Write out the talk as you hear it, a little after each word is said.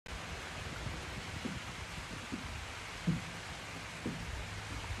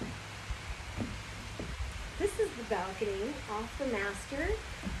balcony off the master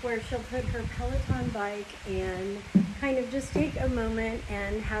where she'll put her Peloton bike and kind of just take a moment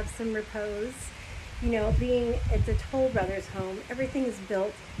and have some repose. You know, it's a Toll Brothers home, everything is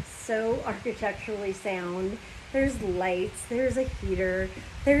built so architecturally sound. There's lights, there's a heater,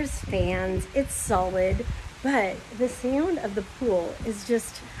 there's fans, it's solid, but the sound of the pool is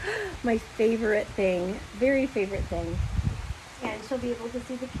just my favorite thing, very favorite thing. And she'll be able to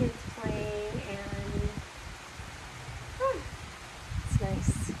see the kids playing, and it's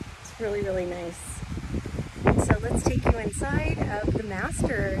nice. It's really, really nice. So let's take you inside of the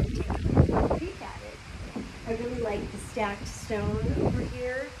master and take a peek at it. I really like the stacked stone over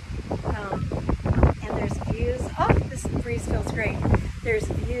here. And there's views. Oh, this breeze feels great. There's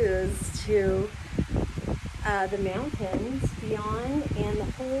views to the mountains beyond and the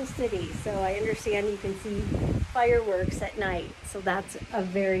whole city. So I understand you can see fireworks at night. So that's a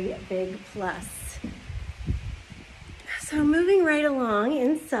very big plus. So moving right along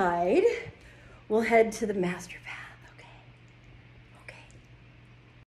inside, we'll head to the master bath.